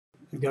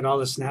I've got all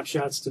the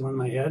snapshots still in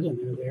my head, and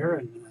they're there,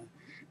 and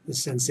the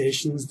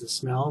sensations, the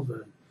smell,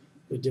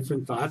 the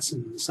different thoughts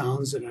and the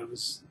sounds that I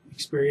was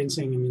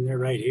experiencing. I mean, they're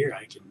right here.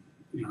 I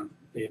can,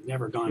 they have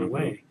never gone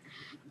away.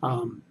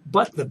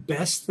 But the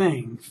best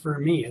thing for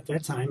me at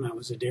that time, I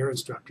was a DARE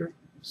instructor,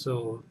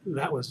 so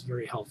that was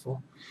very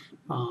helpful.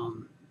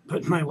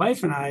 But my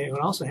wife and I, it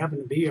also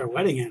happened to be our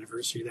wedding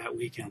anniversary that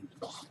weekend,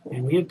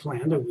 and we had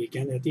planned a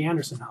weekend at the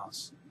Anderson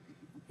house.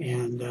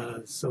 And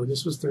so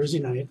this was Thursday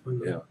night when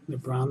the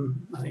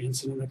Brom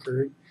incident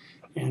occurred.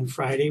 And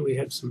Friday, we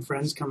had some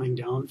friends coming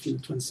down from the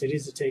Twin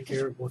Cities to take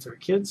care of both our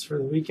kids for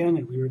the weekend,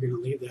 and we were going to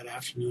leave that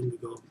afternoon to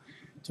go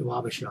to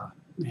Wabasha.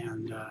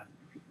 And of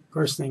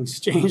course,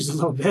 things changed a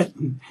little bit.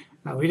 And,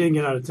 we didn't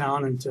get out of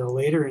town until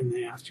later in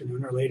the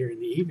afternoon or later in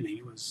the evening.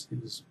 It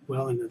was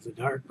well into the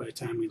dark by the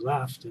time we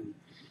left, and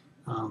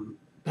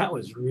that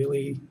was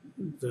really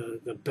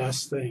the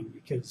best thing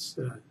because,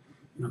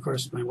 of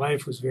course, my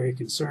wife was very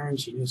concerned.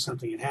 She knew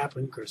something had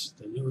happened. Of course,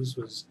 the news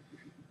was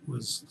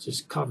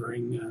just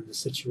covering the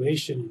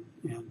situation,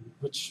 and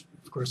which,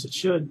 of course, it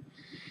should.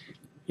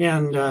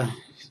 And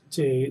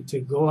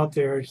to go up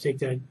there to take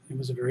that, it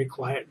was a very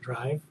quiet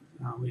drive.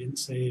 We didn't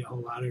say a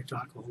whole lot or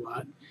talk a whole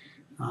lot.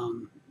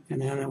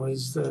 And then it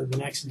was the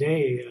next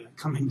day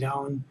coming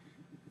down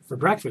for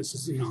breakfast.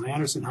 It's,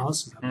 Anderson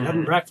House, bed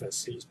and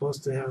breakfast. So you're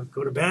supposed to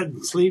go to bed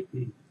and sleep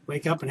and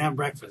wake up and have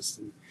breakfast.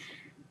 And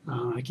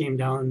I came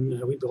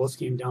down, we both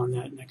came down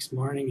that next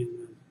morning,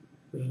 and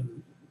the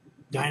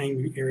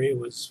dining area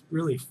was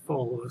really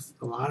full with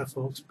a lot of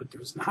folks, but there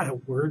was not a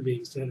word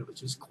being said. It was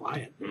just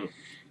quiet.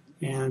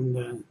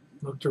 And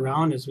looked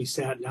around as we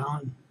sat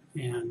down,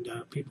 and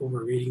people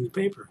were reading the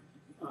paper.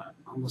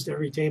 Almost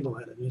every table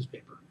had a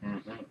newspaper.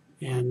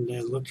 And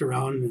looked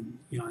around, and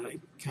I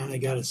kind of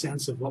got a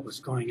sense of what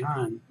was going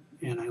on.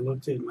 And I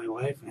looked at my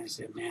wife and I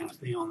said, "Man, if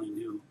they only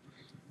knew."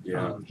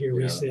 Here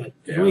we sit.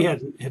 And we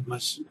hadn't had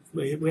much.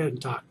 We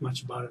hadn't talked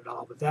much about it at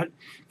all. But that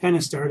kind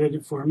of started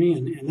it for me.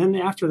 And then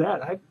after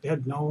that, I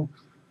had no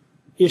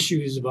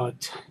issues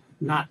about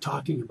not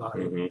talking about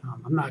it.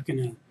 I'm not going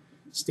to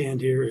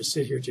stand here or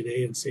sit here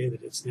today and say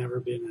that it's never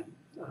been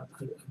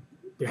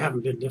there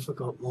haven't been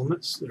difficult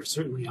moments. There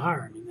certainly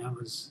are. I mean, that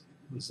was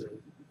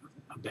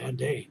a bad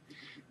day.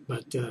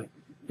 But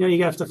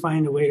you have to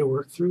find a way to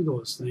work through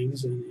those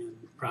things and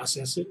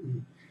process it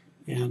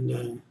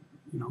and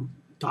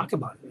talk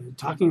about it.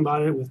 Talking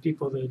about it with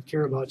people that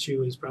care about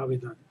you is probably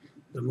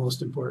the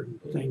most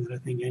important thing that I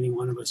think any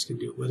one of us can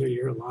do, whether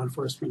you're a law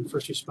enforcement,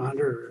 first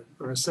responder,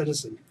 or a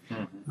citizen.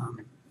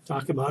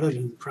 Talk about it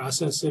and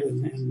process it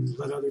and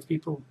let other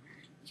people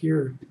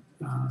hear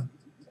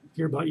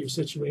about your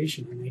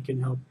situation, and they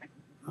can help.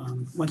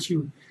 Once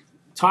you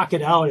talk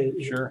it out,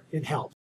 it helps.